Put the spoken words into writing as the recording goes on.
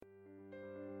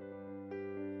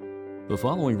The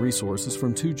following resource is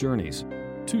from Two Journeys.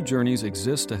 Two Journeys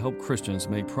exists to help Christians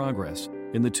make progress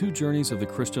in the two journeys of the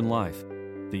Christian life,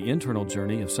 the internal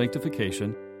journey of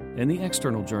sanctification and the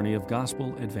external journey of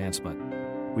gospel advancement.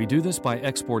 We do this by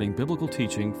exporting biblical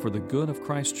teaching for the good of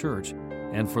Christ's church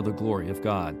and for the glory of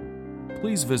God.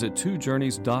 Please visit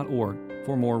twojourneys.org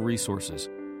for more resources.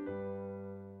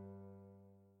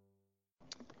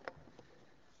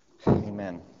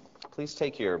 Amen. Please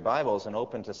take your Bibles and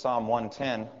open to Psalm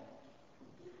 110.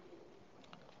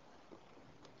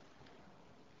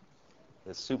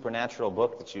 This supernatural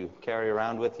book that you carry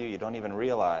around with you, you don't even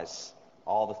realize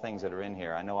all the things that are in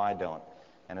here. I know I don't.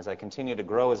 And as I continue to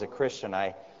grow as a Christian,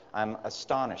 I'm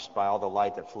astonished by all the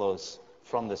light that flows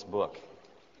from this book.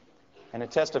 And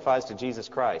it testifies to Jesus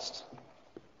Christ.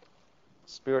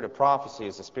 The spirit of prophecy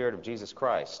is the spirit of Jesus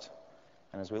Christ.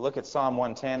 And as we look at Psalm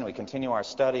 110, we continue our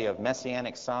study of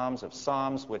messianic psalms, of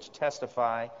psalms which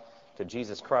testify to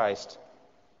Jesus Christ.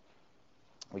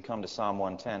 We come to Psalm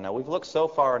 110. Now, we've looked so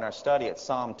far in our study at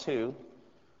Psalm 2,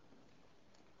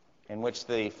 in which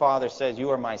the Father says, "You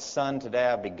are my Son, today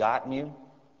I have begotten you.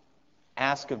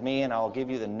 Ask of me, and I will give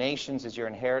you the nations as your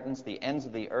inheritance, the ends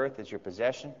of the earth as your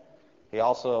possession." He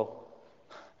also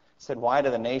said, "Why do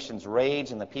the nations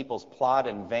rage and the peoples plot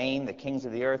in vain? The kings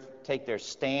of the earth take their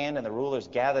stand, and the rulers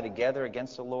gather together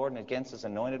against the Lord and against His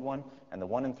anointed one, and the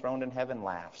one enthroned in heaven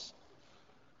laughs."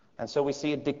 And so we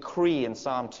see a decree in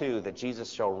Psalm 2 that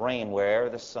Jesus shall reign wherever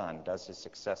the sun does his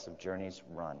successive journeys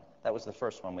run. That was the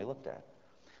first one we looked at.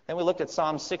 Then we looked at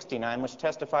Psalm 69, which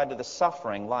testified to the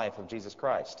suffering life of Jesus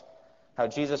Christ. How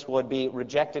Jesus would be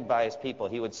rejected by his people.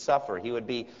 He would suffer. He would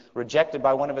be rejected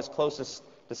by one of his closest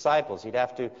disciples. He'd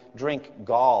have to drink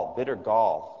gall, bitter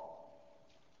gall.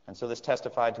 And so this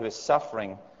testified to his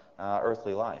suffering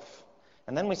earthly life.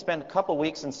 And then we spent a couple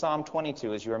weeks in Psalm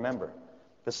 22, as you remember.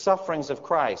 The sufferings of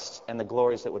Christ and the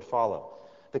glories that would follow.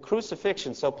 The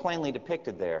crucifixion so plainly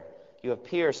depicted there. "You have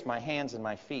pierced my hands and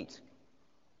my feet."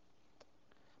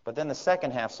 But then the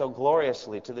second half so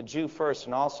gloriously, to the Jew first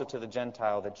and also to the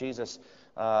Gentile, that Jesus'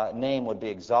 name would be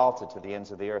exalted to the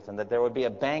ends of the earth, and that there would be a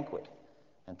banquet,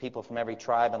 and people from every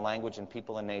tribe and language and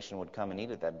people and nation would come and eat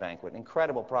at that banquet.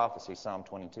 Incredible prophecy, Psalm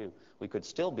 22. We could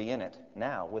still be in it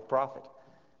now with profit.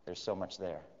 There's so much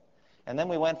there. And then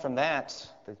we went from that,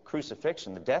 the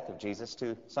crucifixion, the death of Jesus,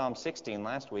 to Psalm 16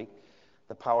 last week,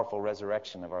 the powerful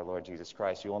resurrection of our Lord Jesus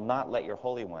Christ. "You will not let your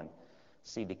Holy One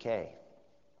see decay."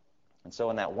 And so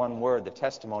in that one word, the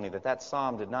testimony that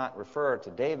psalm did not refer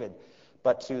to David,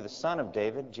 but to the Son of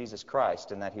David, Jesus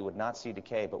Christ, and that he would not see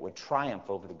decay, but would triumph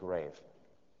over the grave.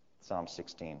 Psalm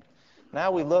 16.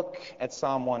 Now we look at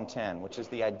Psalm 110, which is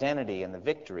the identity and the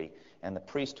victory and the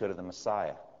priesthood of the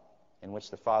Messiah, in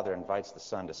which the Father invites the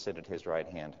Son to sit at his right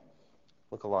hand.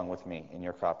 Look along with me in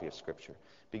your copy of Scripture.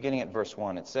 Beginning at verse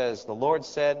 1, it says, "The Lord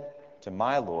said to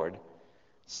my Lord,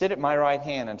 'Sit at my right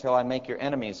hand until I make your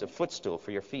enemies a footstool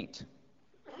for your feet.'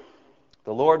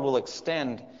 The Lord will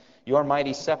extend your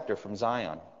mighty scepter from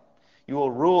Zion. You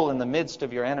will rule in the midst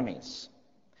of your enemies.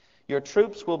 Your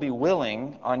troops will be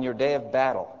willing on your day of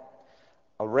battle.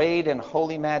 Arrayed in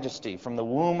holy majesty from the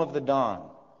womb of the dawn,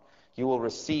 you will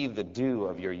receive the dew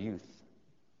of your youth.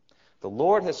 The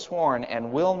Lord has sworn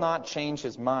and will not change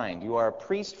his mind. You are a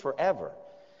priest forever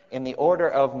in the order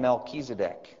of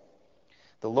Melchizedek.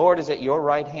 The Lord is at your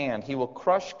right hand. He will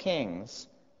crush kings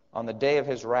on the day of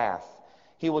his wrath.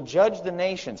 He will judge the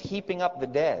nations, heaping up the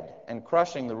dead and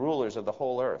crushing the rulers of the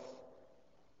whole earth.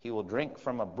 He will drink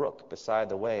from a brook beside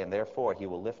the way, and therefore he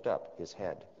will lift up his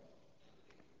head."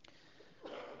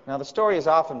 Now, the story has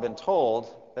often been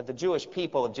told that the Jewish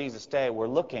people of Jesus' day were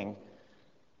looking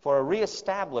for a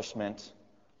reestablishment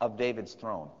of David's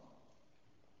throne.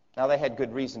 Now, they had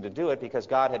good reason to do it because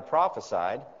God had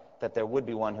prophesied that there would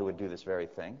be one who would do this very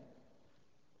thing.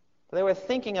 But they were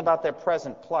thinking about their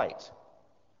present plight.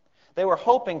 They were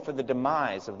hoping for the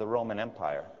demise of the Roman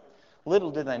Empire.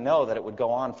 Little did they know that it would go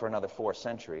on for another 4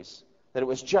 centuries, that it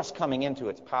was just coming into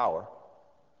its power.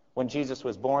 When Jesus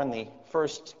was born, the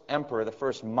first emperor, the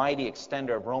first mighty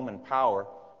extender of Roman power,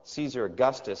 Caesar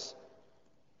Augustus,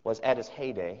 was at his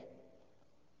heyday.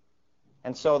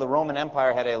 And so the Roman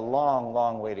Empire had a long,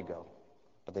 long way to go.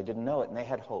 But they didn't know it, and they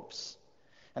had hopes.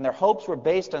 And their hopes were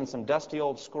based on some dusty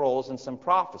old scrolls and some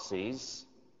prophecies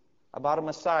about a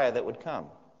Messiah that would come.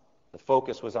 The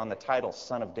focus was on the title,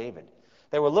 Son of David.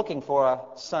 They were looking for a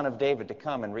Son of David to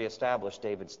come and reestablish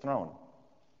David's throne.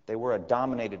 They were a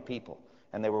dominated people,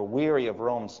 and they were weary of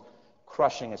Rome's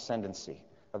crushing ascendancy,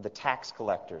 of the tax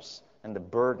collectors and the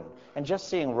burden, and just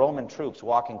seeing Roman troops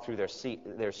walking through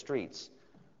their streets.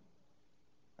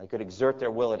 They could exert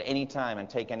their will at any time and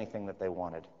take anything that they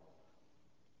wanted.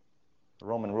 The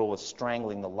Roman rule was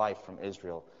strangling the life from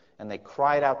Israel. And they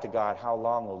cried out to God, how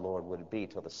long, O Lord, would it be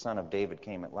till the Son of David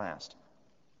came at last?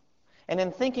 And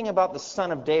in thinking about the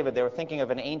Son of David, they were thinking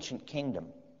of an ancient kingdom.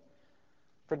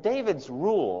 For David's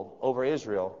rule over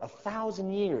Israel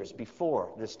 1,000 years before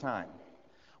this time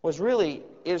was really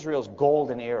Israel's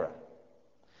golden era.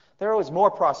 There was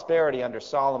more prosperity under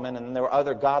Solomon, and there were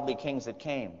other godly kings that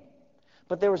came.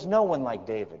 But there was no one like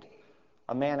David,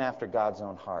 a man after God's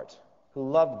own heart, who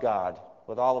loved God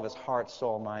with all of his heart,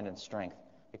 soul, mind, and strength,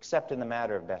 except in the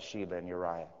matter of Bathsheba and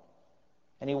Uriah.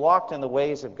 And he walked in the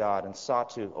ways of God and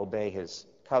sought to obey his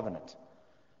covenant.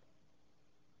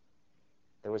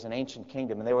 There was an ancient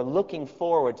kingdom, and they were looking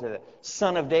forward to the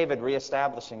Son of David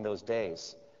reestablishing those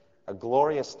days. A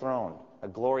glorious throne, a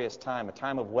glorious time, a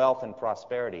time of wealth and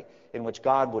prosperity in which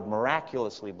God would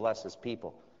miraculously bless his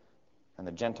people, and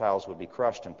the Gentiles would be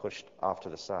crushed and pushed off to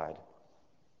the side.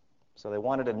 So they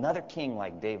wanted another king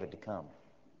like David to come.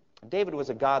 David was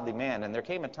a godly man, and there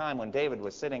came a time when David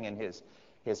was sitting in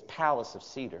his palace of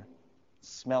cedar,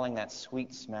 smelling that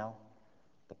sweet smell,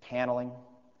 the paneling.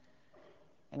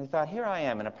 And he thought, here I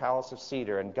am in a palace of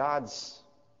cedar, and God's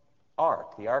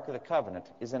ark, the Ark of the Covenant,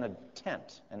 is in a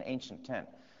tent, an ancient tent.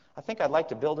 I think I'd like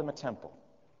to build him a temple.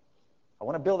 I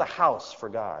want to build a house for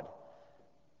God.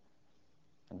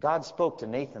 And God spoke to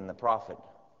Nathan the prophet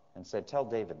and said, tell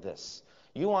David this.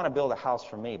 You want to build a house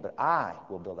for me, but I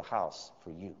will build a house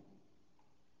for you.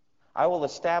 I will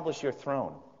establish your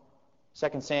throne.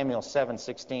 2 Samuel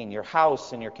 7:16, your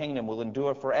house and your kingdom will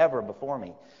endure forever before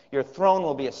me. Your throne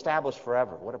will be established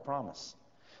forever. What a promise.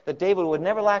 That David would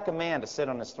never lack a man to sit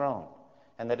on his throne,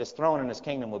 and that his throne and his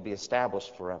kingdom would be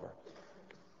established forever.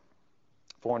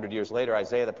 400 years later,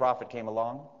 Isaiah the prophet came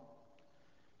along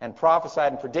and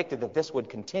prophesied and predicted that this would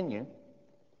continue.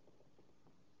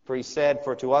 For he said,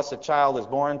 for to us a child is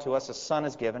born, to us a son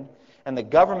is given, and the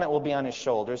government will be on his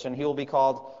shoulders, and he will be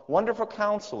called Wonderful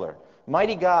Counselor,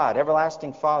 Mighty God,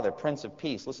 Everlasting Father, Prince of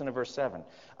Peace. Listen to verse 7.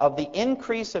 Of the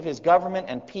increase of his government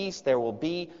and peace there will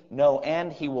be no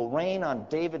end. He will reign on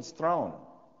David's throne.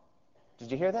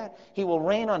 Did you hear that? He will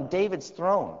reign on David's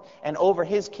throne and over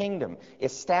his kingdom,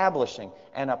 establishing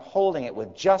and upholding it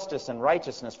with justice and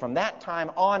righteousness from that time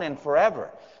on and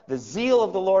forever. The zeal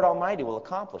of the Lord Almighty will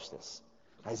accomplish this.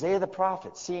 Isaiah the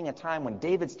prophet, seeing a time when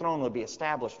David's throne would be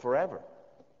established forever.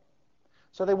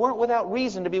 So they weren't without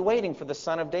reason to be waiting for the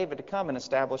Son of David to come and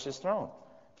establish his throne.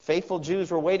 Faithful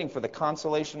Jews were waiting for the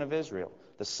consolation of Israel,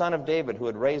 the Son of David who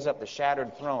would raise up the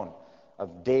shattered throne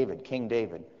of David, King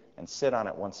David, and sit on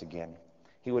it once again.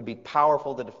 He would be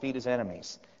powerful to defeat his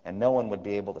enemies, and no one would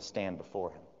be able to stand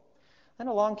before him. Then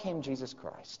along came Jesus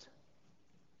Christ.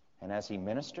 And as he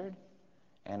ministered,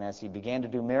 and as he began to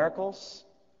do miracles,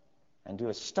 and do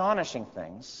astonishing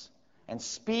things, and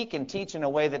speak and teach in a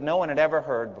way that no one had ever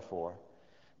heard before,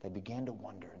 they began to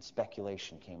wonder, and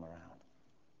speculation came around.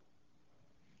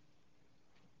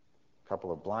 A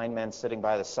couple of blind men sitting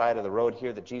by the side of the road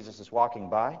here that Jesus is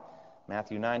walking by,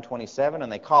 Matthew 9:27,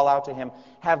 and they call out to him,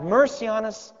 have mercy on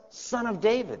us, Son of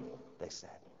David, they said.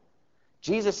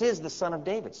 Jesus is the Son of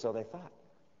David, so they thought.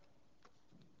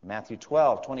 Matthew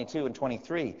 12:22 and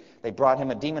 23, they brought him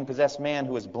a demon-possessed man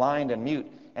who was blind and mute,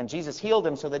 and Jesus healed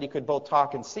him so that he could both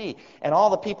talk and see. And all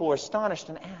the people were astonished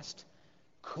and asked,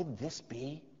 could this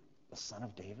be the Son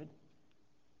of David?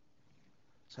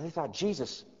 So they thought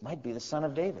Jesus might be the Son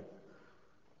of David.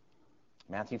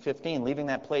 Matthew 15, leaving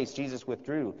that place, Jesus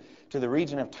withdrew to the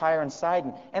region of Tyre and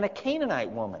Sidon, and a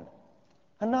Canaanite woman,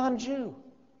 a non-Jew,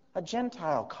 a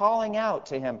Gentile, calling out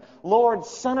to him, Lord,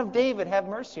 Son of David, have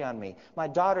mercy on me. My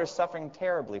daughter is suffering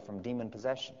terribly from demon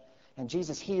possession. And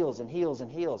Jesus heals and heals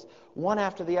and heals, one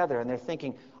after the other, and they're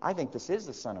thinking, I think this is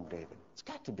the Son of David. It's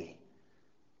got to be.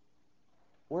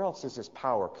 Where else does this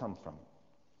power come from?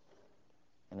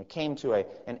 And it came to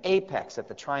an apex at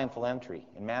the triumphal entry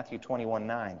in Matthew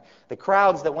 21:9. The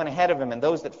crowds that went ahead of him and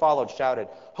those that followed shouted,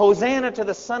 Hosanna to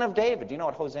the Son of David. Do you know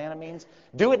what Hosanna means?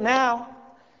 Do it now.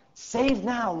 Save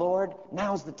now, Lord.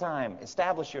 Now's the time.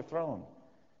 Establish your throne,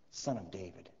 Son of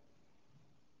David.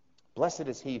 Blessed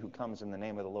is he who comes in the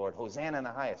name of the Lord. Hosanna in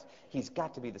the highest. He's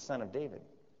got to be the Son of David.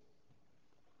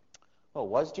 Well,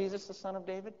 was Jesus the Son of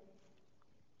David?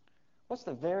 What's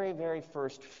the very, very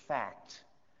first fact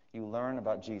you learn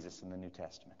about Jesus in the New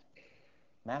Testament?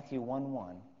 Matthew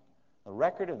 1:1, the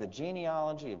record of the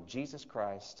genealogy of Jesus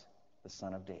Christ, the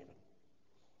Son of David.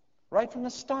 Right from the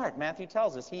start, Matthew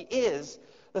tells us he is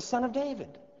the Son of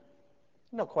David.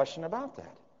 No question about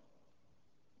that.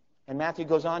 And Matthew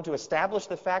goes on to establish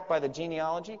the fact by the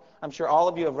genealogy. I'm sure all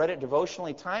of you have read it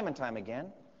devotionally time and time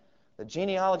again. The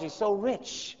genealogy is so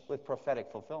rich with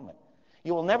prophetic fulfillment.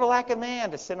 You will never lack a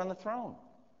man to sit on the throne.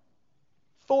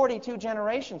 42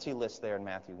 generations he lists there in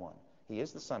Matthew 1. He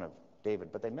is the son of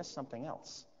David, but they missed something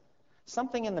else.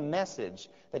 Something in the message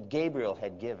that Gabriel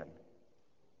had given.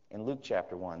 In Luke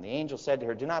chapter 1, the angel said to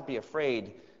her, "Do not be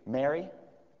afraid, Mary.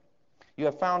 You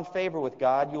have found favor with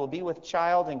God. You will be with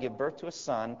child and give birth to a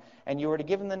son, and you are to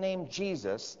give him the name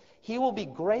Jesus. He will be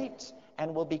great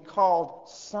and will be called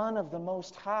Son of the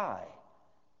Most High."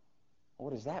 What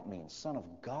does that mean? Son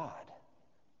of God.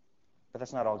 But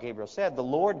that's not all Gabriel said. The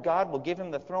Lord God will give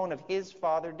him the throne of his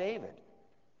father David.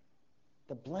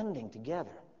 The blending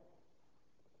together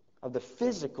of the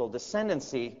physical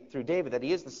descendancy through David, that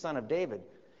he is the son of David,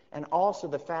 and also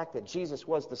the fact that Jesus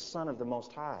was the Son of the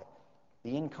Most High.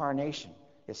 The incarnation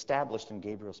established in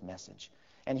Gabriel's message.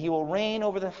 And he will reign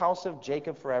over the house of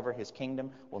Jacob forever. His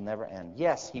kingdom will never end.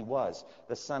 Yes, he was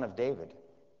the son of David,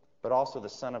 but also the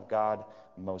Son of God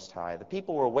Most High. The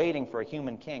people were waiting for a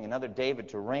human king, another David,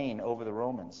 to reign over the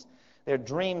Romans. Their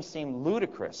dreams seemed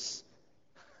ludicrous.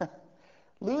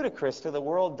 Ludicrous to the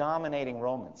world-dominating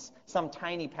Romans. Some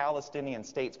tiny Palestinian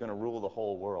state's going to rule the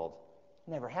whole world.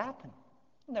 Never happened.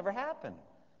 Never happened.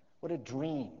 What a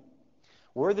dream.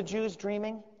 Were the Jews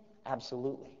dreaming?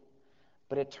 Absolutely.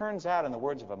 But it turns out, in the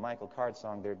words of a Michael Card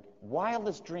song, their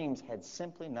wildest dreams had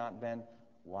simply not been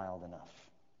wild enough.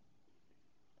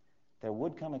 There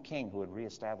would come a king who would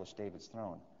reestablish David's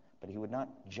throne, but he would not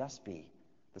just be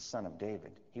the son of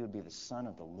David. He would be the son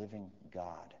of the living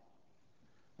God.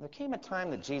 There came a time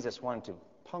that Jesus wanted to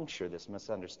puncture this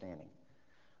misunderstanding.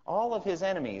 All of his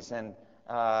enemies and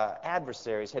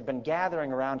adversaries had been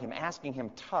gathering around him, asking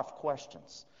him tough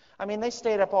questions. I mean, they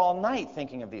stayed up all night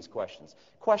thinking of these questions.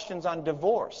 Questions on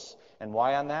divorce. And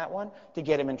why on that one? To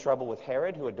get him in trouble with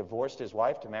Herod, who had divorced his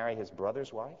wife to marry his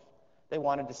brother's wife. They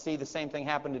wanted to see the same thing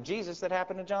happen to Jesus that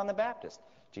happened to John the Baptist.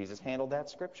 Jesus handled that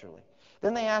scripturally.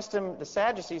 Then they asked him, the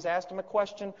Sadducees asked him a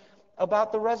question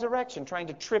about the resurrection, trying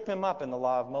to trip him up in the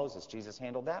law of Moses. Jesus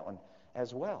handled that one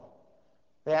as well.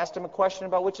 They asked him a question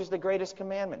about which is the greatest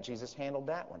commandment. Jesus handled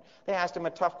that one. They asked him a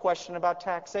tough question about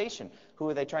taxation. Who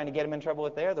are they trying to get him in trouble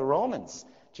with there? The Romans.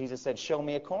 Jesus said, "Show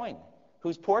me a coin.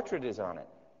 Whose portrait is on it?"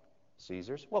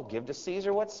 Caesar's. Well, give to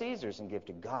Caesar what's Caesar's and give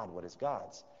to God what is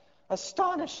God's.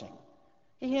 Astonishing.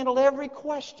 He handled every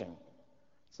question.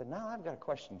 He said, "Now I've got a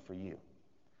question for you."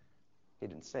 He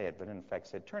didn't say it, but in effect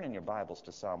said, "Turn in your Bibles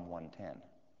to Psalm 110.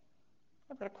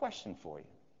 I've got a question for you."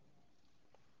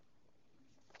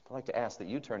 I'd like to ask that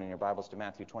you turn in your Bibles to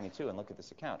Matthew 22 and look at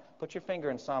this account. Put your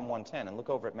finger in Psalm 110 and look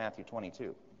over at Matthew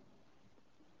 22.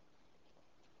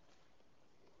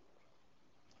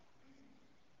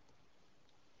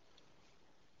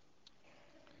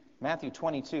 Matthew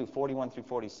 22, 41 through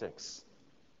 46.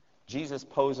 Jesus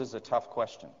poses a tough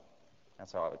question.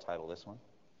 That's how I would title this one.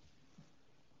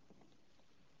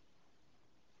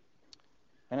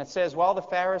 And it says, while the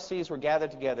Pharisees were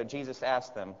gathered together, Jesus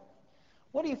asked them,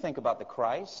 "What do you think about the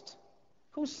Christ?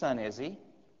 Whose son is he?"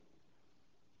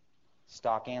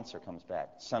 Stock answer comes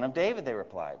back. "Son of David," they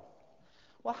replied.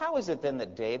 "Well, how is it then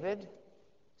that David,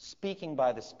 speaking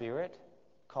by the Spirit,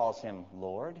 calls him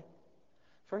Lord?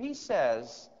 For he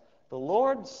says, 'The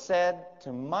Lord said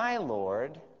to my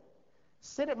Lord,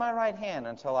 sit at my right hand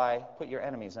until I put your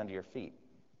enemies under your feet.'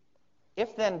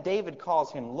 If then David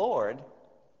calls him Lord,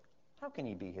 how can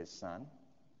he be his son?"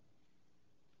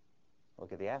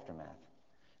 Look at the aftermath.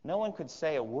 No one could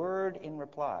say a word in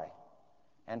reply.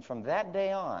 And from that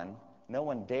day on, no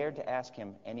one dared to ask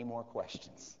him any more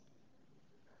questions.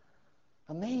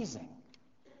 Amazing.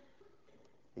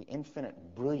 The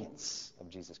infinite brilliance of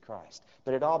Jesus Christ.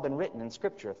 But it had all been written in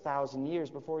Scripture 1,000 years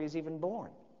before he was even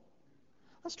born.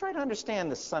 Let's try to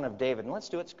understand the Son of David, and let's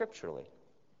do it scripturally.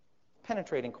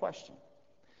 Penetrating question.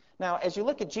 Now, as you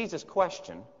look at Jesus'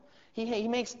 question, he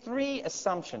makes three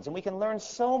assumptions, and we can learn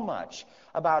so much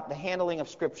about the handling of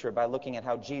Scripture by looking at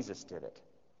how Jesus did it.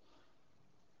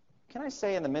 Can I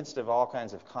say, in the midst of all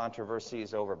kinds of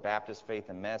controversies over Baptist faith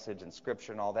and message and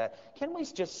Scripture and all that, can we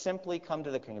just simply come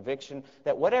to the conviction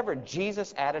that whatever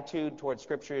Jesus' attitude towards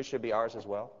Scripture is should be ours as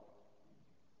well?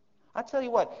 I tell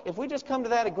you what, if we just come to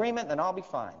that agreement, then I'll be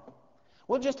fine.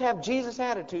 We'll just have Jesus'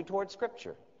 attitude towards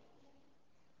Scripture.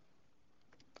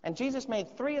 And Jesus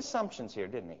made three assumptions here,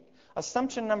 didn't he?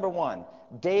 Assumption number one,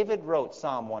 David wrote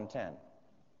Psalm 110.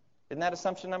 Isn't that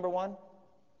assumption number one?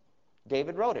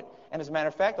 David wrote it. And as a matter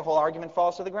of fact, the whole argument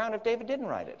falls to the ground if David didn't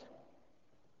write it.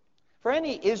 For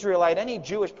any Israelite, any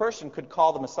Jewish person could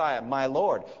call the Messiah my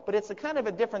Lord. But it's a kind of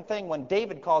a different thing when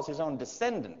David calls his own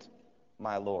descendant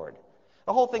my Lord.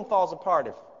 The whole thing falls apart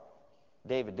if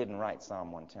David didn't write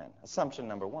Psalm 110. Assumption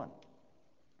number one.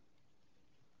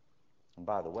 And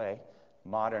by the way,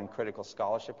 modern critical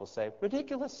scholarship will say,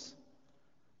 ridiculous.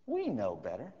 We know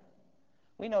better.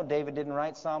 We know David didn't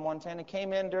write Psalm 110. It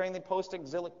came in during the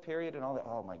post-exilic period and all that.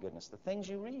 Oh, my goodness, the things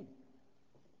you read.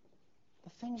 The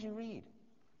things you read.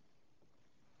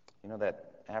 You know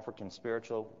that African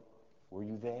spiritual, were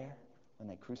you there when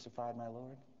they crucified my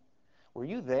Lord? Were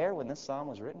you there when this psalm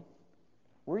was written?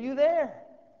 Were you there?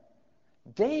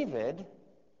 David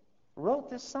wrote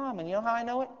this psalm, and you know how I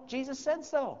know it? Jesus said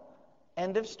so.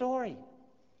 End of story.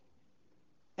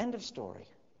 End of story.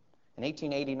 In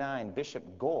 1889,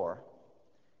 Bishop Gore,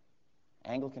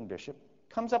 Anglican bishop,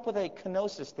 comes up with a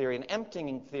kenosis theory, an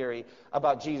emptying theory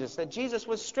about Jesus, that Jesus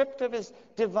was stripped of his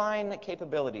divine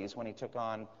capabilities when he took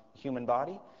on a human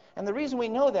body. And the reason we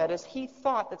know that is he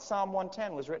thought that Psalm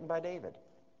 110 was written by David.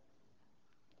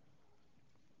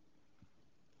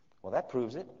 Well, that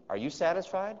proves it. Are you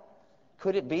satisfied?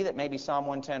 Could it be that maybe Psalm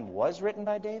 110 was written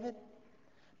by David?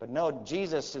 But no,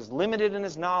 Jesus is limited in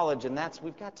his knowledge, and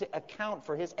we've got to account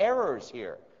for his errors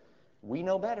here. We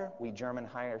know better. We German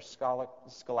higher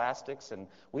scholastics, and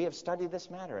we have studied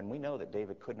this matter, and we know that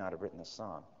David could not have written this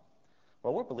psalm.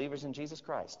 Well, we're believers in Jesus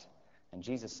Christ, and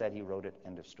Jesus said he wrote it,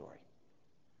 end of story.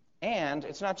 And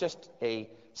it's not just a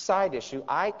side issue.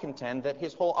 I contend that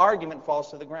his whole argument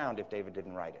falls to the ground if David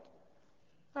didn't write it.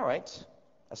 All right,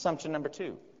 assumption number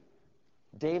 2.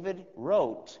 David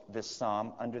wrote this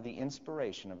psalm under the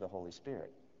inspiration of the Holy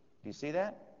Spirit. Do you see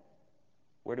that?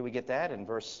 Where do we get that? In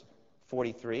verse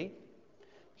 43.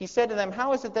 He said to them,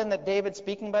 how is it then that David,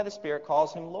 speaking by the Spirit,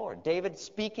 calls him Lord? David,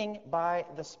 speaking by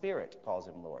the Spirit, calls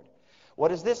him Lord. What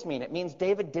does this mean? It means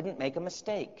David didn't make a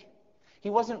mistake. He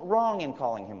wasn't wrong in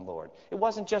calling him Lord. It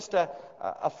wasn't just a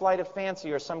flight of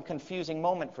fancy or some confusing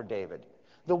moment for David.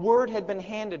 The word had been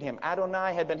handed him.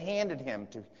 Adonai had been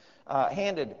handed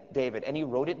David, and he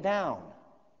wrote it down.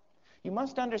 You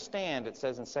must understand, it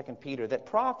says in 2 Peter, that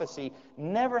prophecy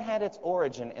never had its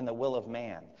origin in the will of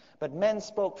man, but men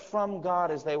spoke from God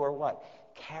as they were what?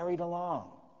 Carried along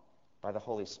by the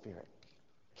Holy Spirit.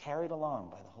 Carried along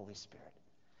by the Holy Spirit.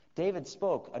 David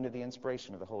spoke under the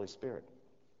inspiration of the Holy Spirit.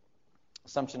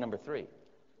 Assumption number 3,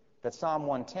 that Psalm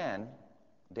 110,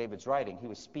 David's writing, he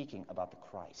was speaking about the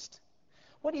Christ.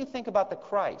 What do you think about the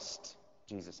Christ?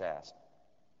 Jesus asked.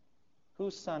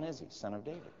 Whose son is he? Son of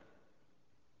David.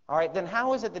 All right, then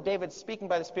how is it that David, speaking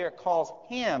by the Spirit, calls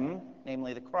him,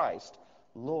 namely the Christ,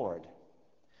 Lord?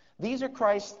 These are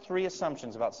Christ's 3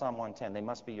 assumptions about Psalm 110. They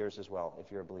must be yours as well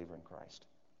if you're a believer in Christ.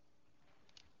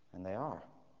 And they are.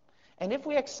 And if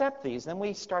we accept these, then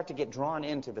we start to get drawn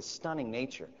into the stunning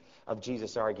nature of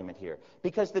Jesus' argument here.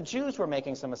 Because the Jews were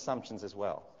making some assumptions as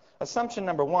well. Assumption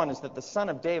number 1 is that the son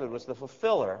of David was the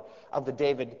fulfiller of the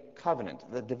Davidic covenant.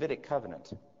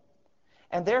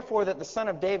 And therefore that the son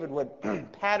of David would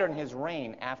pattern his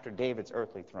reign after David's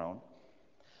earthly throne.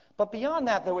 But beyond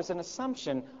that, there was an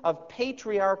assumption of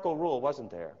patriarchal rule,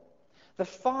 wasn't there? The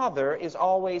father is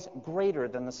always greater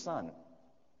than the son.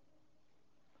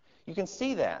 You can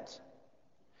see that.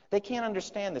 They can't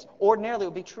understand this. Ordinarily, it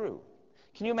would be true.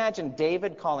 Can you imagine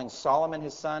David calling Solomon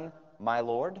his son, my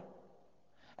Lord?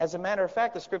 As a matter of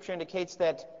fact, the Scripture indicates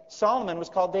that Solomon was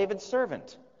called David's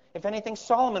servant. If anything,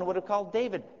 Solomon would have called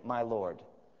David my Lord.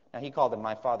 Now, he called him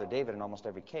my father David in almost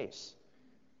every case.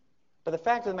 But the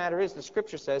fact of the matter is, the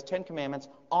Scripture says, 10 Commandments,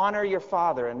 honor your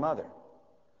father and mother.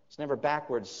 It's never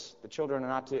backwards. The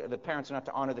parents are not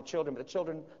to honor the children, but the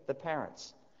children, the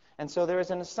parents. And so there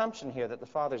is an assumption here that the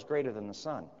father is greater than the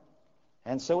son.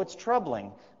 And so it's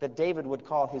troubling that David would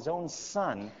call his own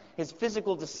son, his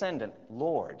physical descendant,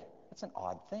 Lord. That's an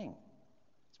odd thing.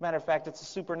 As a matter of fact, it's a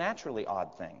supernaturally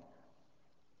odd thing.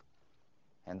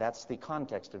 And that's the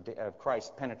context of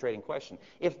Christ's penetrating question.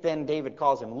 If then David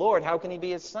calls him Lord, how can he be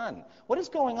his son? What is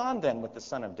going on then with the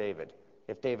son of David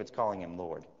if David's calling him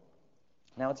Lord?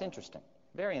 Now it's interesting,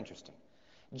 very interesting.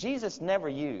 Jesus never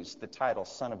used the title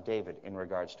Son of David in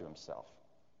regards to himself.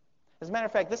 As a matter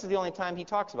of fact, this is the only time he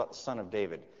talks about the Son of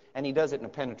David, and he does it in a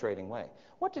penetrating way.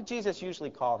 What did Jesus usually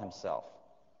call himself?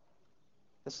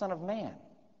 The Son of Man.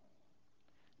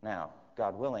 Now,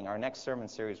 God willing, our next sermon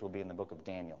series will be in the book of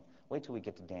Daniel. Wait till we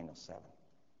get to Daniel 7.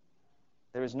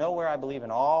 There is nowhere, I believe,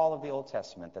 in all of the Old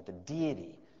Testament that the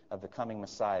deity of the coming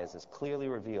Messiah is as clearly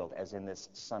revealed as in this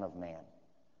Son of Man.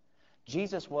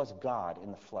 Jesus was God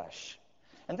in the flesh.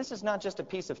 And this is not just a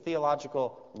piece of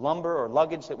theological lumber or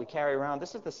luggage that we carry around.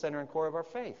 This is the center and core of our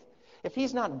faith. If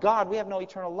he's not God, we have no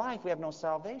eternal life. We have no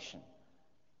salvation.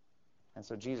 And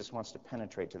so Jesus wants to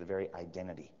penetrate to the very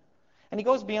identity. And he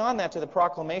goes beyond that to the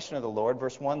proclamation of the Lord.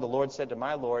 Verse 1, the Lord said to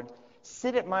my Lord,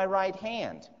 sit at my right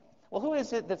hand. Well, who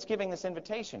is it that's giving this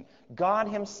invitation? God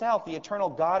himself, the eternal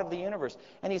God of the universe.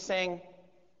 And he's saying,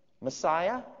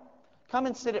 Messiah, come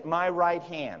and sit at my right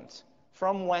hand,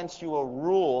 from whence you will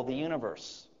rule the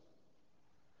universe.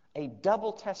 A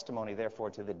double testimony, therefore,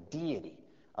 to the deity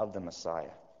of the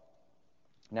Messiah.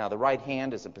 Now, the right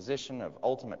hand is a position of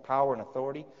ultimate power and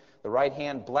authority. The right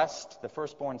hand blessed the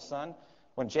firstborn son.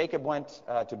 When Jacob went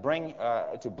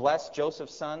to bless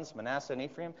Joseph's sons, Manasseh and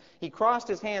Ephraim, he crossed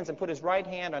his hands and put his right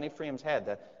hand on Ephraim's head,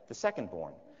 the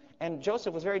secondborn. And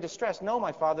Joseph was very distressed. No,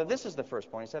 my father, this is the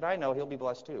firstborn. He said, I know, he'll be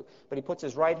blessed too. But he puts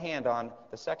his right hand on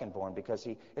the secondborn because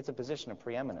it's a position of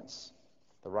preeminence,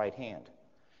 the right hand.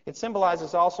 It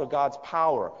symbolizes also God's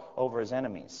power over his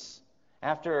enemies.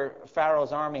 After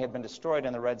Pharaoh's army had been destroyed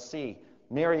in the Red Sea,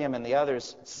 Miriam and the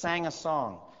others sang a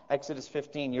song. Exodus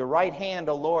 15, your right hand,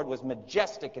 O Lord, was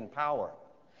majestic in power.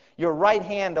 Your right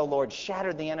hand, O Lord,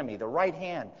 shattered the enemy. The right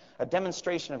hand, a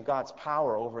demonstration of God's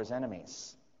power over his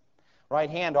enemies. Right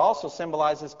hand also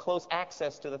symbolizes close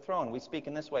access to the throne. We speak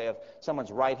in this way of someone's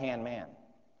right-hand man.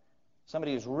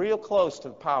 Somebody who's real close to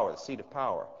the power, the seat of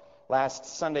power. Last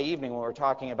Sunday evening, when we were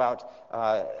talking about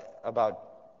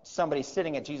somebody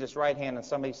sitting at Jesus' right hand and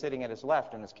somebody sitting at his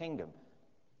left in his kingdom.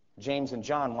 James and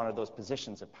John wanted those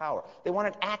positions of power. They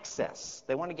wanted access.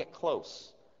 They wanted to get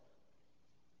close.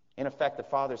 In effect, the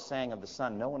Father's saying of the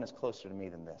Son, no one is closer to me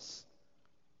than this.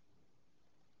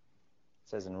 It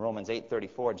says in Romans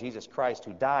 8:34, Jesus Christ,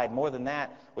 who died, more than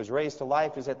that, was raised to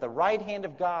life, is at the right hand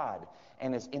of God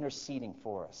and is interceding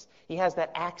for us. He has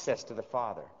that access to the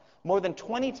Father. More than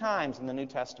 20 times in the New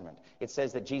Testament, it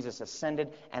says that Jesus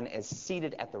ascended and is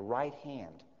seated at the right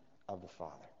hand of the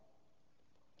Father,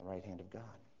 the right hand of God.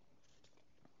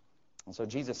 And so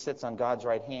Jesus sits on God's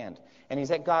right hand, and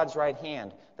he's at God's right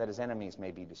hand that his enemies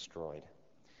may be destroyed.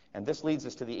 And this leads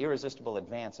us to the irresistible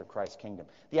advance of Christ's kingdom.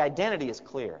 The identity is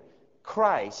clear.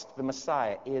 Christ, the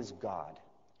Messiah, is God.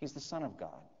 He's the Son of God.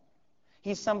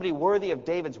 He's somebody worthy of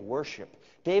David's worship.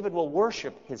 David will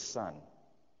worship his Son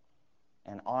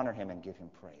and honor him and give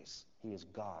him praise. He is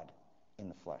God in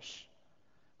the flesh.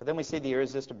 But then we see the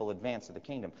irresistible advance of the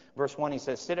kingdom. Verse 1, he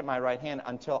says, sit at my right hand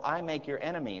until I make your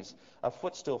enemies a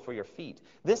footstool for your feet.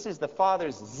 This is the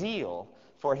Father's zeal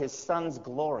for his Son's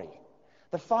glory.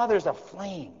 The Father's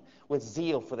aflame with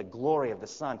zeal for the glory of the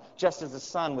Son, just as the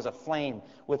Son was aflame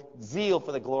with zeal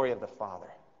for the glory of the Father.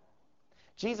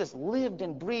 Jesus lived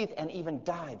and breathed and even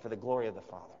died for the glory of the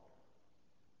Father.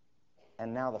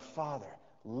 And now the Father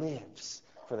lives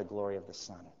for the glory of the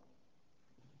Son.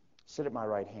 Sit at my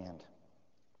right hand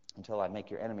until I make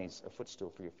your enemies a footstool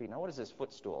for your feet. Now, what is this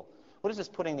footstool? What is this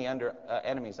putting the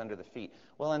enemies under the feet?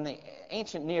 Well, in the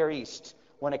ancient Near East,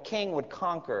 when a king would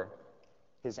conquer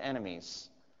his enemies,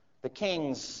 the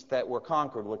kings that were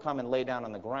conquered would come and lay down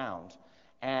on the ground,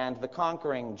 and the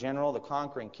conquering general, the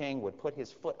conquering king, would put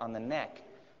his foot on the neck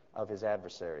of his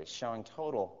adversaries, showing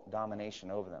total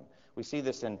domination over them. We see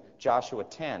this in Joshua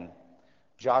 10.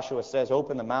 Joshua says,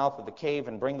 open the mouth of the cave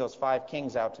and bring those 5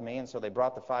 kings out to me. And so they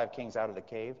brought the 5 kings out of the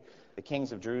cave, the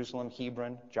kings of Jerusalem,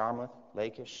 Hebron, Jarmuth,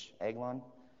 Lachish, Eglon.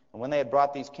 And when they had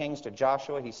brought these kings to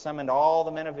Joshua, he summoned all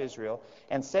the men of Israel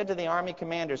and said to the army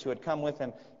commanders who had come with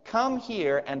him, come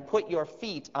here and put your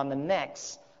feet on the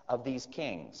necks of these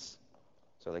kings.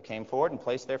 So they came forward and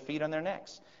placed their feet on their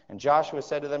necks. And Joshua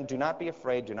said to them, do not be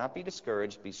afraid, do not be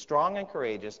discouraged, be strong and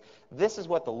courageous. This is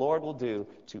what the Lord will do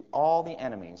to all the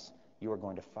enemies you are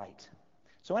going to fight.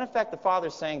 So in effect, the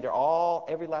Father's saying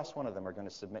every last one of them are going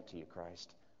to submit to you,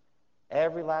 Christ.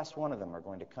 Every last one of them are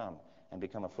going to come and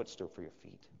become a footstool for your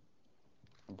feet.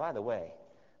 And by the way,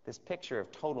 this picture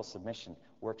of total submission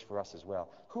works for us as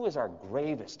well. Who is our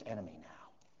gravest enemy now?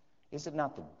 Is it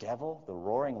not the devil, the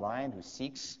roaring lion who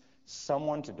seeks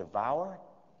someone to devour?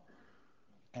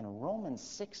 And Romans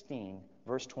 16,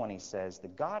 verse 20 says, the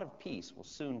God of peace will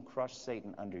soon crush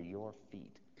Satan under your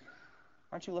feet.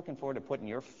 Aren't you looking forward to putting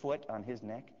your foot on his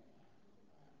neck?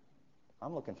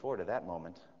 I'm looking forward to that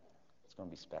moment. It's going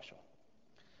to be special.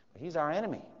 But he's our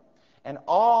enemy. And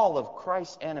all of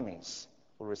Christ's enemies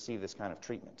will receive this kind of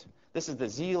treatment. This is the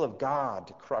zeal of God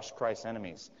to crush Christ's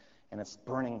enemies. And it's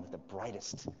burning with the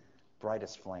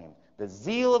brightest flame. The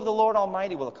zeal of the Lord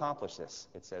Almighty will accomplish this,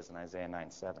 it says in Isaiah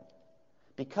 9:7.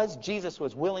 Because Jesus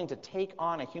was willing to take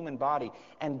on a human body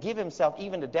and give himself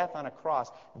even to death on a cross,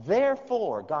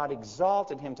 therefore God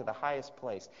exalted him to the highest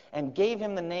place and gave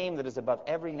him the name that is above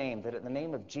every name, that at the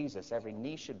name of Jesus every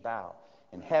knee should bow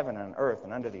in heaven and on earth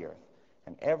and under the earth,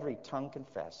 and every tongue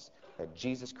confess that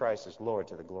Jesus Christ is Lord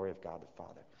to the glory of God the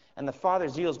Father. And the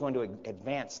Father's zeal is going to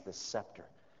advance this scepter.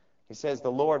 He says,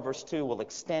 the Lord, verse 2, will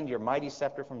extend your mighty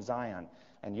scepter from Zion,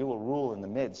 and you will rule in the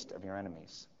midst of your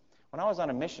enemies. When I was on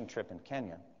a mission trip in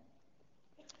Kenya,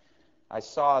 I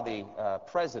saw the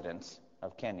president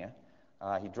of Kenya.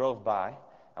 He drove by.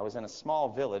 I was in a small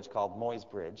village called Moy's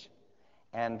Bridge,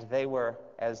 and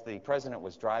as the president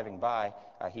was driving by,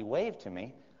 he waved to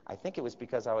me. I think it was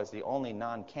because I was the only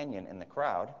non-Kenyan in the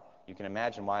crowd. You can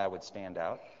imagine why I would stand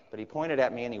out. But he pointed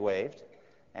at me and he waved.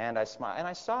 And I smiled. And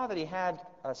I saw that he had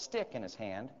a stick in his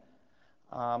hand.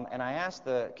 And I asked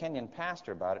the Kenyan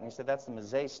pastor about it, and he said, that's the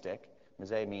Mzee stick.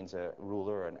 Mzee means a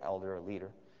ruler, an elder, a leader.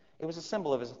 It was a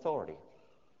symbol of his authority.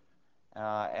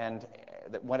 And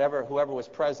that whoever was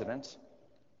president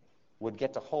would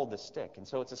get to hold the stick. And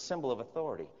so it's a symbol of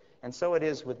authority. And so it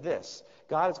is with this.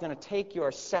 God is going to take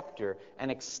your scepter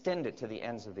and extend it to the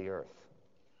ends of the earth.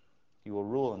 You will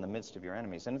rule in the midst of your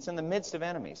enemies. And it's in the midst of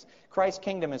enemies. Christ's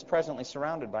kingdom is presently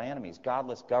surrounded by enemies.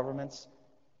 Godless governments,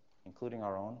 including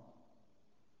our own.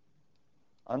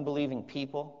 Unbelieving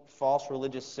people, false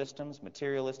religious systems,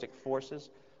 materialistic forces,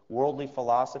 worldly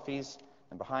philosophies,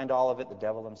 and behind all of it, the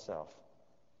devil himself.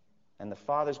 And the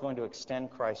Father's going to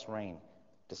extend Christ's reign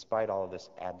despite all of this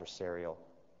adversarial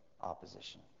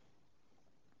opposition.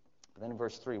 But then in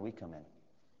verse 3, we come in.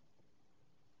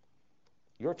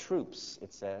 Your troops,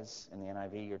 it says in the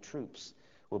NIV, your troops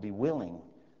will be willing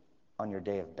on your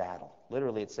day of battle.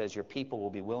 Literally, it says your people will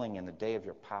be willing in the day of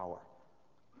your power.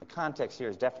 The context here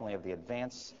is definitely of the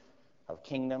advance of a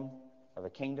kingdom.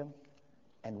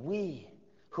 And we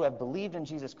who have believed in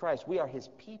Jesus Christ, we are his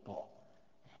people.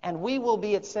 And we will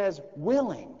be, it says,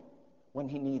 willing when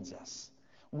he needs us.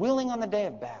 Willing on the day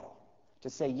of battle to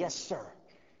say, yes, sir.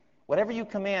 Whatever you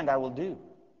command, I will do.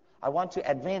 I want to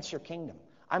advance your kingdom.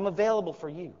 I'm available for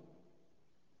you.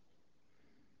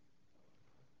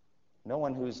 No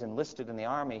one who's enlisted in the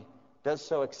army does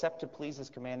so except to please his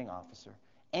commanding officer.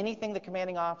 Anything the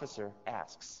commanding officer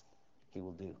asks, he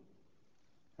will do.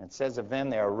 And it says of them,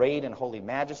 they are arrayed in holy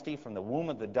majesty. From the womb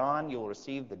of the dawn, you will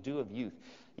receive the dew of youth.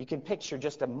 You can picture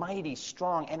just a mighty,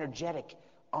 strong, energetic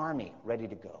army ready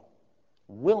to go,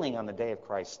 willing on the day of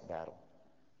Christ's battle.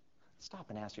 Stop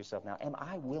and ask yourself now, am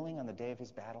I willing on the day of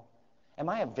his battle? Am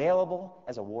I available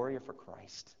as a warrior for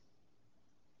Christ?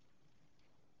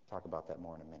 Talk about that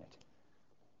more in a minute.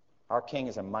 Our king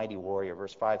is a mighty warrior.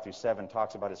 Verse 5 through 7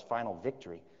 talks about his final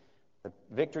victory. The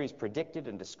victory is predicted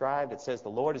and described. It says, the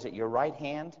Lord is at your right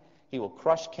hand. He will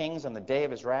crush kings on the day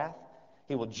of his wrath.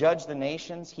 He will judge the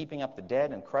nations, heaping up the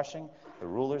dead and crushing the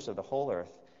rulers of the whole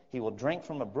earth. He will drink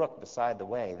from a brook beside the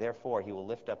way. Therefore, he will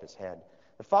lift up his head.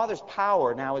 The Father's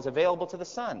power now is available to the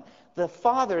Son. The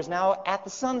Father is now at the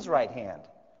Son's right hand,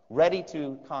 ready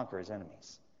to conquer his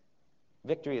enemies.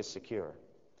 Victory is secure.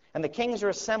 And the kings are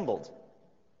assembled,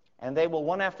 and they will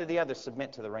one after the other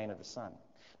submit to the reign of the Son.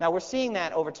 Now we're seeing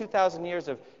that over 2,000 years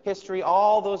of history.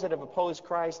 All those that have opposed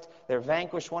Christ, they're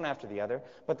vanquished one after the other.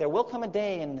 But there will come a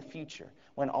day in the future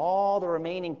when all the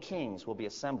remaining kings will be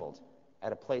assembled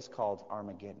at a place called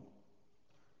Armageddon.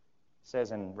 It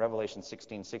says in Revelation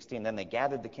 16:16, then they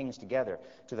gathered the kings together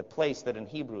to the place that in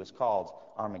Hebrew is called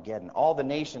Armageddon. All the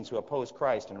nations who oppose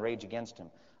Christ and rage against him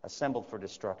assembled for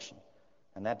destruction.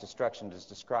 And that destruction is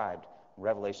described in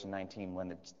Revelation 19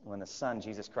 when the Son,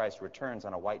 Jesus Christ, returns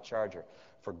on a white charger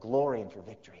for glory and for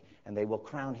victory. And they will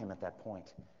crown him at that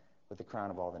point with the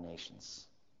crown of all the nations.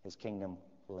 His kingdom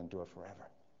will endure forever.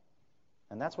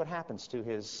 And that's what happens to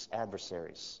his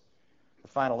adversaries. The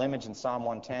final image in Psalm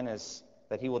 110 is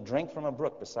that he will drink from a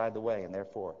brook beside the way, and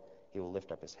therefore he will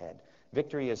lift up his head.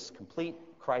 Victory is complete.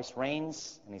 Christ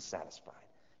reigns, and he's satisfied.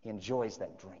 He enjoys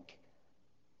that drink.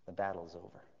 The battle is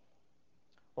over.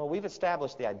 Well, we've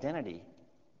established the identity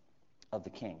of the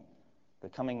King, the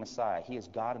coming Messiah. He is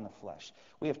God in the flesh.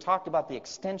 We have talked about the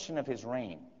extension of his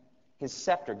reign, his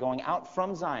scepter going out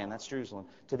from Zion, that's Jerusalem,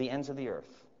 to the ends of the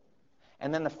earth.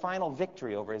 And then the final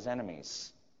victory over his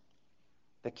enemies.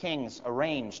 The kings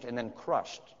arranged and then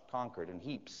crushed, conquered in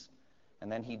heaps.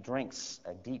 And then he drinks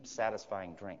a deep,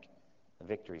 satisfying drink. The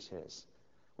victory's his.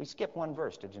 We skip one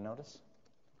verse, did you notice?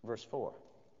 Verse 4.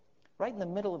 Right in the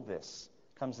middle of this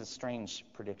comes this strange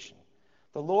prediction.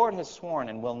 The Lord has sworn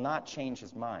and will not change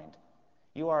his mind.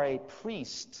 You are a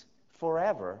priest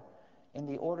forever in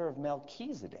the order of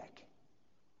Melchizedek.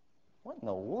 What in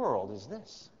the world is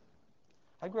this?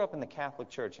 I grew up in the Catholic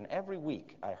Church, and every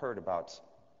week I heard about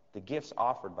the gifts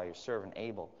offered by your servant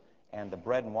Abel and the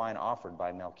bread and wine offered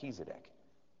by Melchizedek.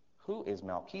 Who is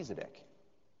Melchizedek?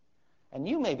 And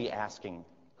you may be asking,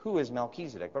 who is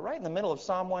Melchizedek? But right in the middle of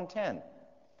Psalm 110,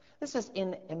 this is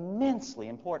an immensely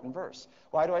important verse.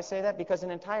 Why do I say that? Because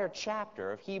an entire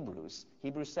chapter of Hebrews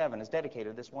 7, is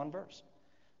dedicated to this one verse.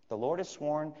 The Lord has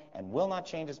sworn and will not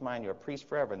change his mind. You're a priest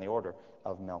forever in the order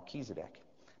of Melchizedek.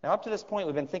 Now, up to this point,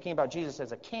 we've been thinking about Jesus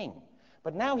as a king.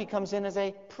 But now he comes in as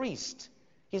a priest.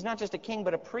 He's not just a king,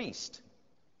 but a priest.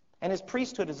 And his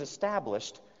priesthood is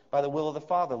established by the will of the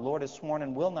Father. The Lord has sworn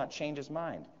and will not change his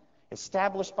mind.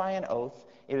 Established by an oath,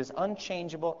 it is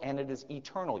unchangeable and it is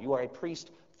eternal. You are a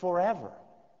priest forever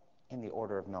in the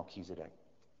order of Melchizedek.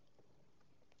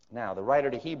 Now, the writer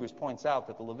to Hebrews points out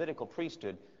that the Levitical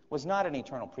priesthood was not an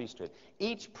eternal priesthood.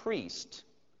 Each priest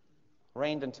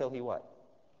reigned until he what?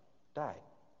 Died.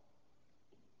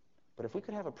 But if we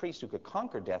could have a priest who could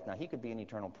conquer death, now he could be an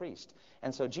eternal priest.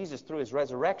 And so Jesus, through his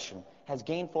resurrection, has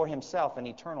gained for himself an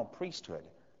eternal priesthood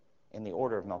in the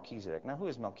order of Melchizedek. Now, who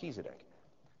is Melchizedek?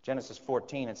 Genesis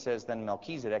 14, it says, Then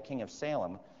Melchizedek, king of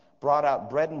Salem, brought out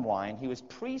bread and wine. He was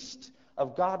priest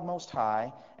of God Most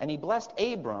High, and he blessed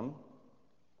Abram,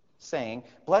 saying,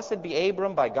 Blessed be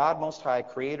Abram by God Most High,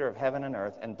 creator of heaven and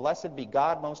earth, and blessed be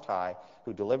God Most High,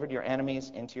 who delivered your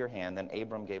enemies into your hand. Then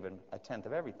Abram gave him a tenth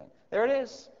of everything. There it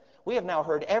is. We have now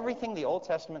heard everything the Old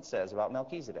Testament says about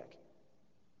Melchizedek.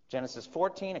 Genesis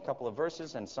 14, a couple of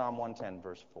verses, and Psalm 110,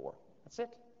 verse 4. That's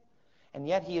it. And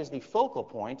yet he is the focal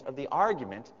point of the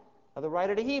argument of the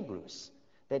writer to Hebrews,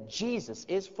 that Jesus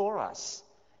is for us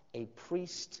a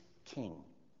priest king,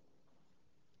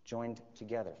 joined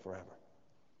together forever.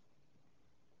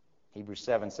 Hebrews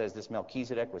 7 says, This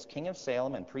Melchizedek was king of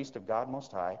Salem and priest of God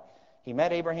Most High. He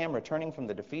met Abraham returning from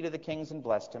the defeat of the kings and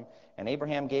blessed him, and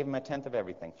Abraham gave him a tenth of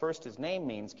everything. First, his name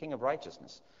means king of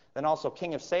righteousness. Then also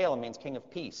king of Salem means king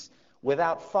of peace.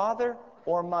 Without father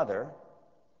or mother,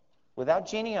 without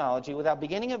genealogy, without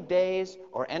beginning of days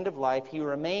or end of life, he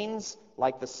remains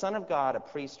like the Son of God, a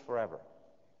priest forever.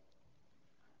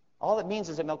 All it means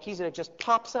is that Melchizedek just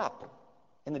pops up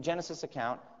in the Genesis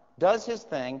account, does his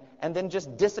thing, and then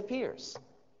just disappears.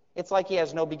 It's like he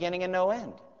has no beginning and no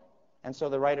end. And so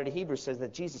the writer to Hebrews says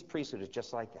that Jesus' priesthood is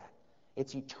just like that.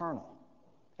 It's eternal.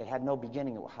 It had no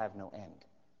beginning, it will have no end.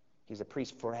 He's a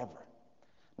priest forever.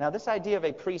 Now, this idea of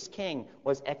a priest king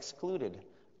was excluded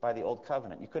by the Old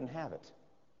Covenant. You couldn't have it.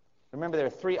 Remember, there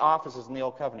are three offices in the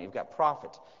Old Covenant. You've got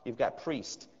prophet, you've got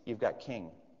priest, you've got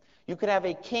king. You could have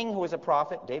a king who was a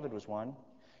prophet. David was one.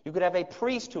 You could have a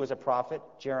priest who was a prophet.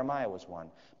 Jeremiah was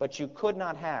one. But you could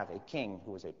not have a king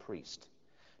who was a priest.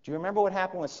 Do you remember what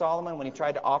happened with Solomon when he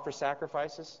tried to offer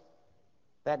sacrifices?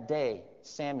 That day,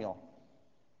 Samuel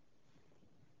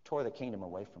tore the kingdom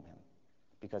away from him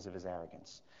because of his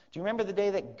arrogance. Do you remember the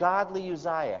day that godly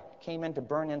Uzziah came in to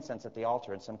burn incense at the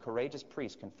altar, and some courageous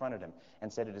priest confronted him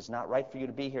and said, It is not right for you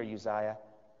to be here, Uzziah.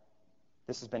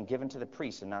 This has been given to the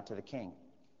priest and not to the king.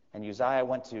 And Uzziah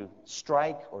went to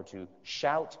strike or to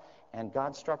shout, and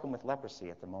God struck him with leprosy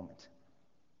at the moment.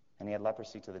 And he had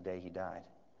leprosy to the day he died.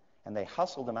 And they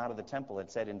hustled him out of the temple and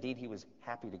said, indeed, he was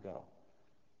happy to go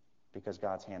because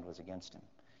God's hand was against him.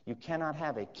 You cannot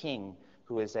have a king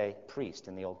who is a priest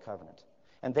in the Old Covenant.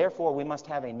 And therefore, we must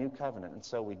have a new covenant, and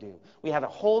so we do. We have a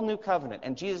whole new covenant,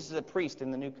 and Jesus is a priest in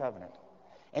the new covenant.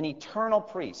 An eternal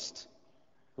priest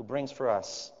who brings for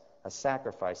us a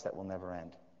sacrifice that will never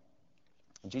end.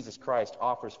 And Jesus Christ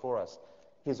offers for us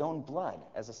his own blood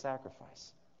as a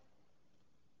sacrifice.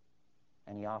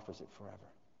 And he offers it forever.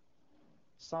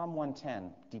 Psalm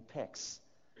 110 depicts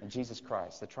Jesus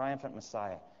Christ, the triumphant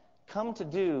Messiah, come to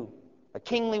do a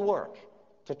kingly work,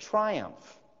 to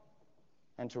triumph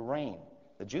and to reign.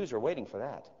 The Jews are waiting for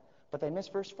that, but they miss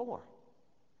verse 4.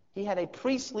 He had a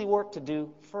priestly work to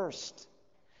do first.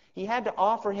 He had to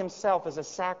offer himself as a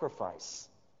sacrifice,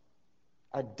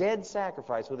 a dead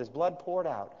sacrifice with his blood poured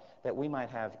out, that we might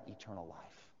have eternal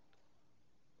life.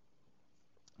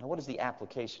 Now, what is the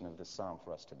application of this psalm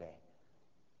for us today?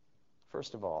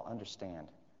 First of all, understand,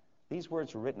 these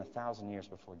words were written 1,000 years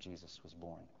before Jesus was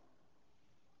born.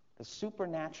 The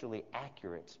supernaturally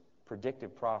accurate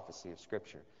predictive prophecy of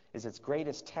Scripture is its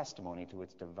greatest testimony to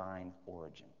its divine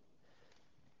origin.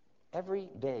 Every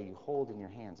day you hold in your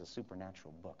hands a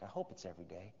supernatural book. I hope it's every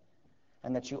day.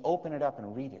 And that you open it up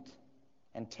and read it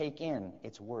and take in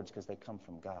its words because they come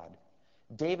from God.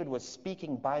 David was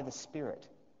speaking by the Spirit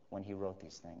when he wrote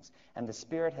these things. And the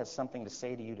Spirit has something to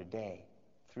say to you today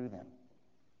through them.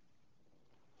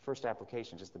 First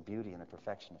application, just the beauty and the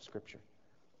perfection of Scripture.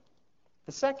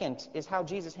 The second is how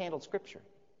Jesus handled Scripture.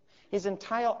 His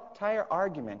entire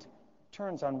argument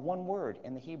turns on one word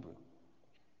in the Hebrew,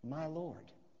 my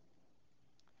Lord.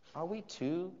 Are we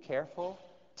too careful,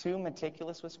 too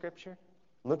meticulous with Scripture?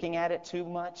 Looking at it too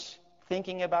much?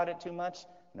 Thinking about it too much?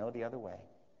 No, the other way.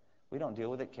 We don't deal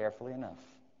with it carefully enough.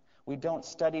 We don't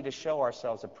study to show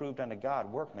ourselves approved unto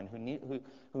God, workmen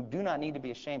who do not need to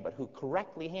be ashamed, but who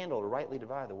correctly handle or rightly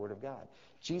divide the Word of God.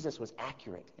 Jesus was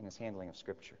accurate in his handling of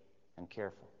Scripture and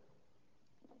careful.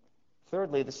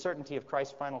 Thirdly, the certainty of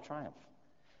Christ's final triumph.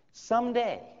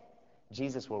 Someday,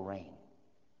 Jesus will reign.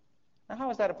 Now, how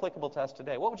is that applicable to us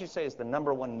today? What would you say is the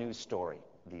number one news story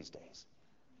these days?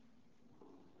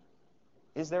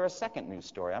 Is there a second news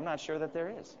story? I'm not sure that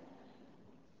there is.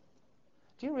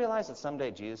 Do you realize that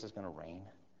someday Jesus is going to reign?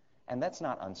 And that's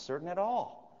not uncertain at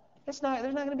all. There's not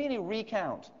going to be any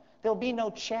recount. There'll be no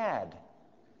Chad.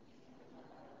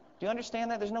 Do you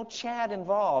understand that? There's no Chad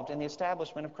involved in the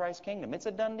establishment of Christ's kingdom. It's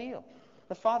a done deal.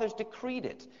 The Father's decreed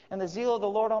it, and the zeal of the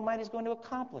Lord Almighty is going to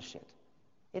accomplish it.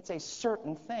 It's a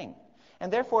certain thing.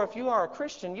 And therefore, if you are a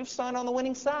Christian, you've signed on the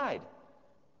winning side.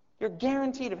 You're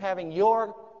guaranteed of having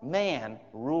your man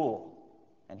rule,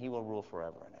 and he will rule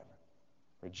forever and ever.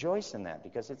 Rejoice in that,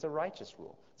 because it's a righteous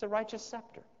rule. It's a righteous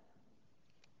scepter.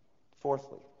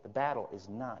 Fourthly, the battle is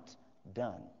not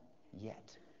done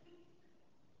yet.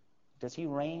 Does he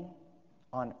reign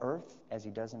on earth as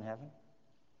he does in heaven?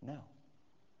 No.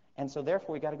 And so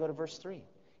therefore, we've got to go to verse 3.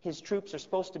 His troops are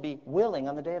supposed to be willing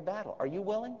on the day of battle. Are you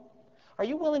willing? Are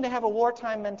you willing to have a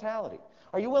wartime mentality?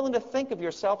 Are you willing to think of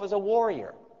yourself as a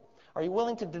warrior? Are you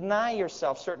willing to deny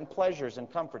yourself certain pleasures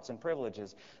and comforts and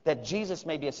privileges that Jesus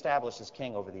may be established as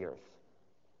king over the earth?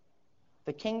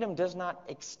 The kingdom does not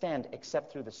extend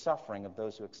except through the suffering of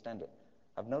those who extend it.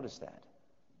 I've noticed that.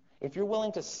 If you're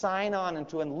willing to sign on and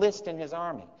to enlist in his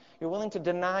army, you're willing to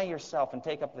deny yourself and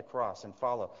take up the cross and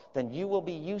follow, then you will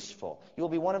be useful. You will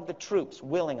be one of the troops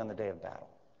willing on the day of battle.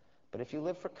 But if you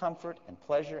live for comfort and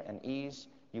pleasure and ease,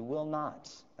 you will not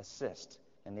assist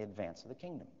in the advance of the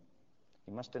kingdom.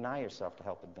 You must deny yourself to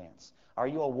help advance. Are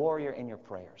you a warrior in your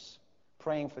prayers,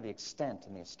 praying for the extent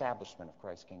and the establishment of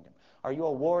Christ's kingdom? Are you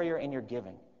a warrior in your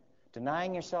giving,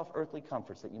 denying yourself earthly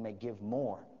comforts that you may give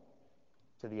more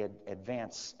to the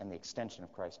advance and the extension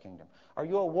of Christ's kingdom? Are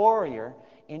you a warrior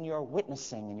in your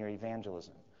witnessing and your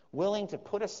evangelism, willing to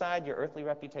put aside your earthly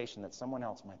reputation that someone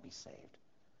else might be saved?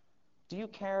 Do you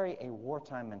carry a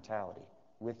wartime mentality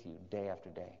with you day after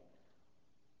day?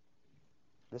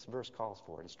 This verse calls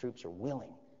for it. His troops are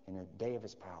willing in the day of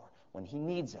his power. When he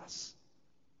needs us,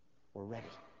 we're ready.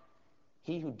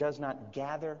 He who does not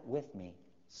gather with me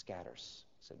scatters,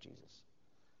 said Jesus.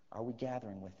 Are we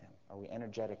gathering with him? Are we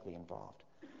energetically involved?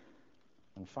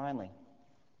 And finally,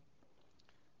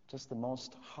 just the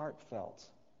most heartfelt,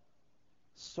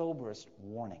 soberest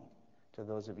warning to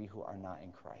those of you who are not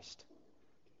in Christ.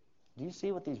 Do you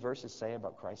see what these verses say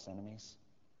about Christ's enemies?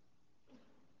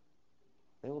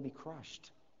 They will be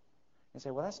crushed. You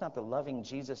say, well, that's not the loving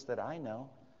Jesus that I know.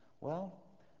 Well,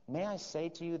 may I say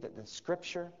to you that the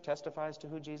Scripture testifies to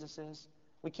who Jesus is?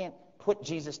 We can't put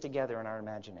Jesus together in our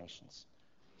imaginations.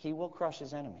 He will crush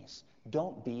his enemies.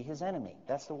 Don't be his enemy.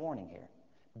 That's the warning here.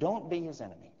 Don't be his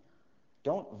enemy.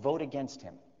 Don't vote against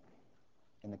him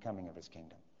in the coming of his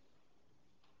kingdom.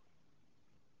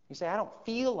 You say, I don't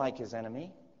feel like his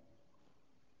enemy.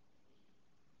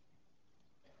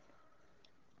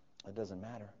 It doesn't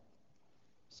matter.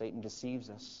 Satan deceives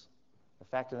us. The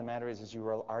fact of the matter is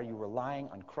are you relying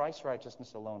on Christ's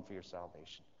righteousness alone for your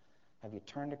salvation? Have you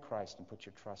turned to Christ and put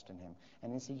your trust in him?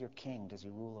 And is he your king? Does he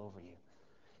rule over you?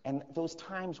 And those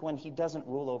times when he doesn't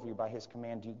rule over you by his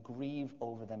command, do you grieve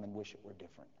over them and wish it were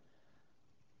different?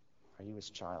 Are you his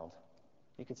child?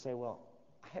 You could say, well,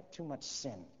 I have too much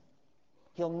sin.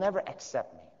 He'll never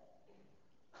accept me.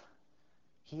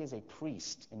 He is a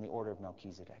priest in the order of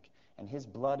Melchizedek, and his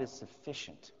blood is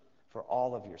sufficient for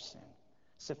all of your sin,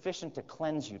 sufficient to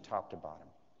cleanse you top to bottom.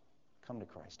 Come to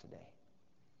Christ today.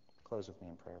 Close with me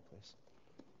in prayer, please.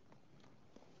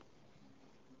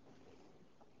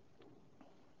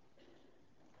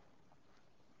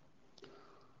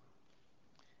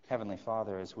 Heavenly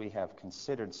Father, as we have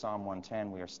considered Psalm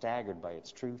 110, we are staggered by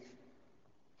its truth.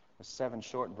 There's 7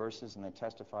 short verses, and they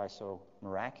testify so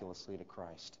miraculously to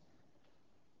Christ,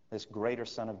 this greater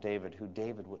Son of David, who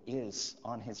David is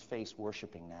on his face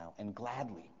worshiping now, and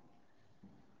gladly.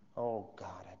 Oh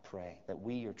God, I pray that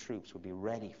we, your troops, would be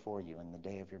ready for you in the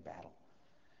day of your battle.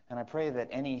 And I pray that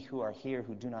any who are here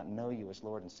who do not know you as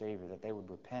Lord and Savior, that they would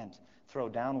repent, throw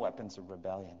down weapons of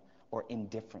rebellion or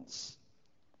indifference,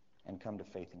 and come to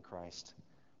faith in Christ.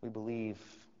 We believe,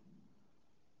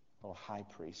 oh high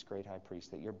priest, great high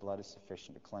priest, that your blood is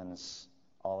sufficient to cleanse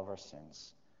all of our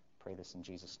sins. Pray this in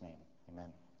Jesus' name. Amen.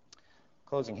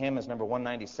 Closing hymn is number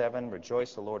 197,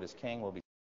 Rejoice, the Lord is King. Will be.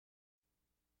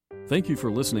 Thank you for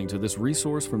listening to this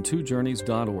resource from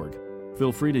twojourneys.org.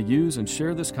 Feel free to use and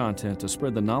share this content to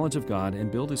spread the knowledge of God and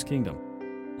build his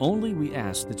kingdom. Only we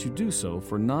ask that you do so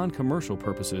for non-commercial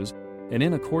purposes and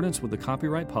in accordance with the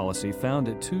copyright policy found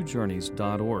at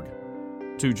twojourneys.org.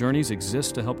 Two Journeys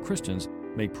exists to help Christians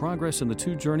make progress in the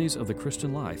 2 journeys of the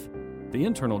Christian life, the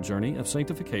internal journey of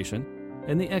sanctification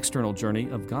and the external journey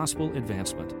of gospel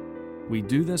advancement. We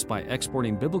do this by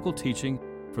exporting biblical teaching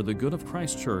for the good of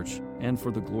Christ's church and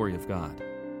for the glory of God.